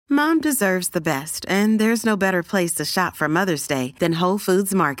Mom deserves the best, and there's no better place to shop for Mother's Day than Whole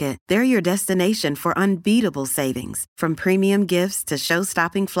Foods Market. They're your destination for unbeatable savings, from premium gifts to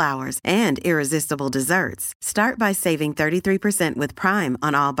show-stopping flowers and irresistible desserts. Start by saving 33% with Prime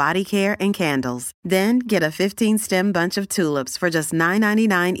on all body care and candles. Then get a 15-stem bunch of tulips for just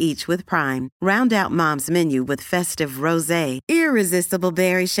 $9.99 each with Prime. Round out Mom's menu with festive rosé, irresistible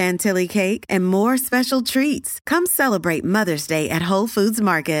berry chantilly cake, and more special treats. Come celebrate Mother's Day at Whole Foods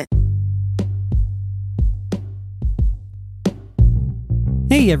Market.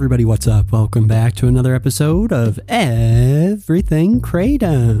 Hey everybody, what's up? Welcome back to another episode of Everything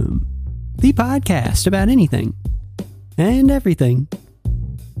Kratom, the podcast about anything and everything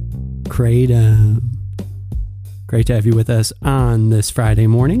Kratom. Great to have you with us on this Friday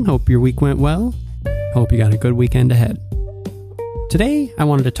morning. Hope your week went well. Hope you got a good weekend ahead. Today, I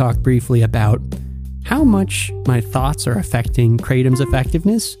wanted to talk briefly about how much my thoughts are affecting Kratom's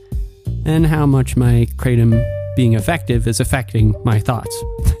effectiveness and how much my Kratom being effective is affecting my thoughts.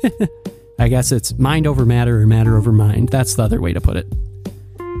 I guess it's mind over matter or matter over mind. That's the other way to put it.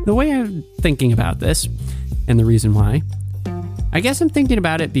 The way I'm thinking about this, and the reason why, I guess I'm thinking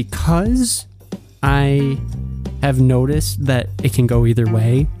about it because I have noticed that it can go either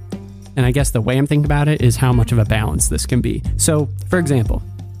way. And I guess the way I'm thinking about it is how much of a balance this can be. So, for example,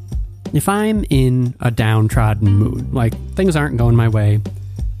 if I'm in a downtrodden mood, like things aren't going my way,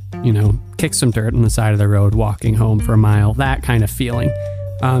 you know, kick some dirt on the side of the road, walking home for a mile, that kind of feeling.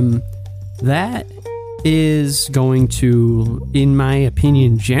 That is going to, in my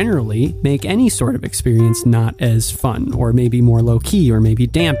opinion, generally make any sort of experience not as fun, or maybe more low-key, or maybe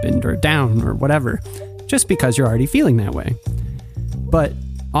dampened, or down, or whatever, just because you're already feeling that way. But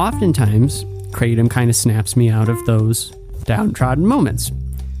oftentimes, Kratom kind of snaps me out of those downtrodden moments.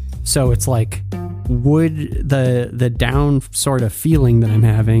 So it's like, would the down sort of feeling that I'm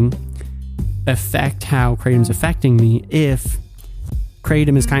having affect how Kratom's affecting me if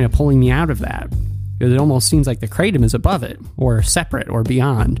Kratom is kind of pulling me out of that? Because it almost seems like the Kratom is above it, or separate, or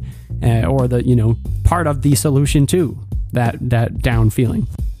beyond, or the, you know, part of the solution to that down feeling.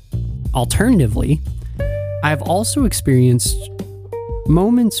 Alternatively, I've also experienced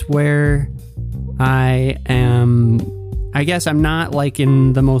moments where I guess I'm not like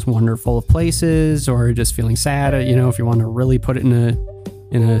in the most wonderful of places, or just feeling sad. You know, if you want to really put it in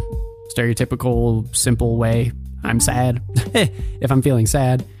a stereotypical, simple way, I'm sad. If I'm feeling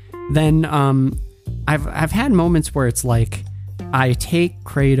sad, then I've had moments where it's like I take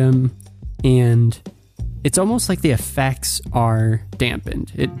Kratom and it's almost like the effects are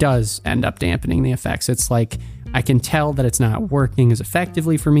dampened. It does end up dampening the effects. It's like I can tell that it's not working as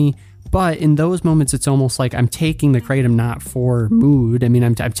effectively for me. But in those moments, it's almost like I'm taking the Kratom not for mood. I mean,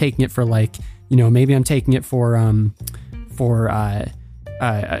 I'm taking it for, like, you know, maybe I'm taking it for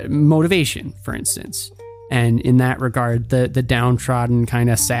motivation, for instance. And in that regard, the downtrodden kind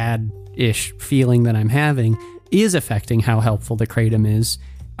of sad-ish feeling that I'm having is affecting how helpful the Kratom is.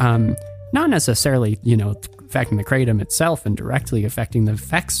 Not necessarily, you know, affecting the Kratom itself and directly affecting the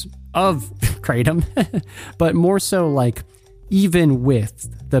effects of Kratom, but more so like, even with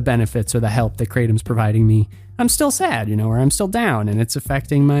the benefits or the help that Kratom's providing me, I'm still sad, you know, or I'm still down, and it's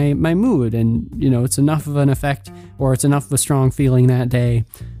affecting my mood. And, you know, it's enough of an effect, or it's enough of a strong feeling that day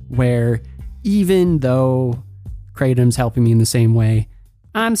where even though Kratom's helping me in the same way,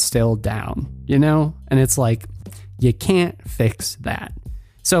 I'm still down, you know? And it's like, you can't fix that.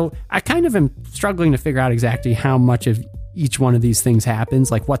 So I kind of am struggling to figure out exactly how much of each one of these things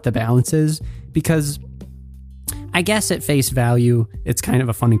happens, like what the balance is, because I guess at face value, it's kind of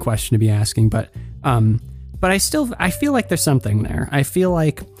a funny question to be asking, but I feel like there's something there. I feel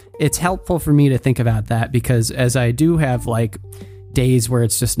like it's helpful for me to think about that, because as I do have like days where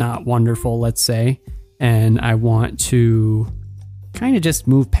it's just not wonderful, let's say, and I want to kind of just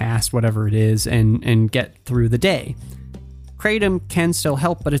move past whatever it is and get through the day. Kratom can still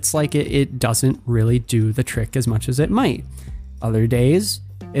help, but it's like it doesn't really do the trick as much as it might. Other days,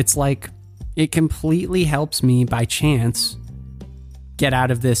 it's like it completely helps me by chance get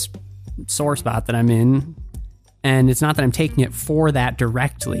out of this sore spot that I'm in. And it's not that I'm taking it for that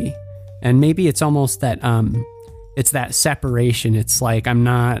directly. And maybe it's almost that it's that separation. It's like I'm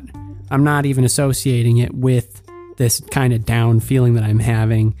not even associating it with this kind of down feeling that I'm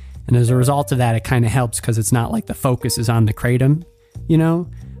having. And as a result of that, it kind of helps because it's not like the focus is on the Kratom, you know?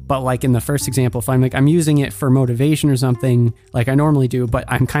 But like in the first example, if I'm using it for motivation or something like I normally do, but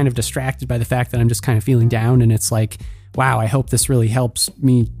I'm kind of distracted by the fact that I'm just kind of feeling down, and it's like, wow, I hope this really helps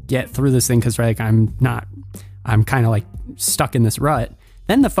me get through this thing, because like I'm kind of like stuck in this rut.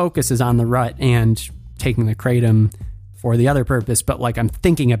 Then the focus is on the rut and taking the Kratom for the other purpose, but like I'm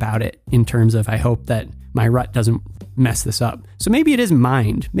thinking about it in terms of I hope that my rut doesn't mess this up. So maybe it is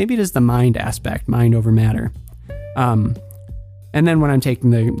mind. Maybe it is the mind aspect, mind over matter. And then when I'm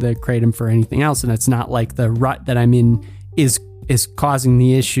taking the Kratom for anything else, and it's not like the rut that I'm in is causing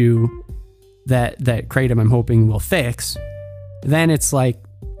the issue that Kratom I'm hoping will fix, then it's like,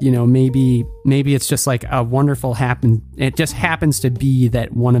 maybe it's just like a wonderful it just happens to be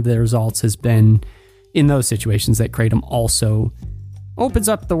that one of the results has been in those situations that Kratom also opens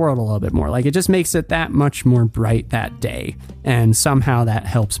up the world a little bit more. Like it just makes it that much more bright that day. And somehow that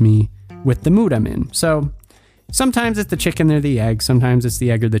helps me with the mood I'm in. So sometimes it's the chicken or the egg. Sometimes it's the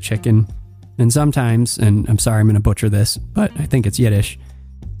egg or the chicken. And sometimes, and I'm sorry, I'm going to butcher this, but I think it's Yiddish.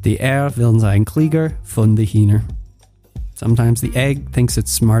 The will sein klüger von die Hühner. Sometimes the egg thinks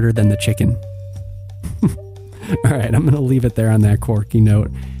it's smarter than the chicken. All right, I'm going to leave it there on that quirky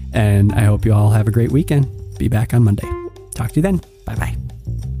note. And I hope you all have a great weekend. Be back on Monday. Talk to you then. Bye-bye.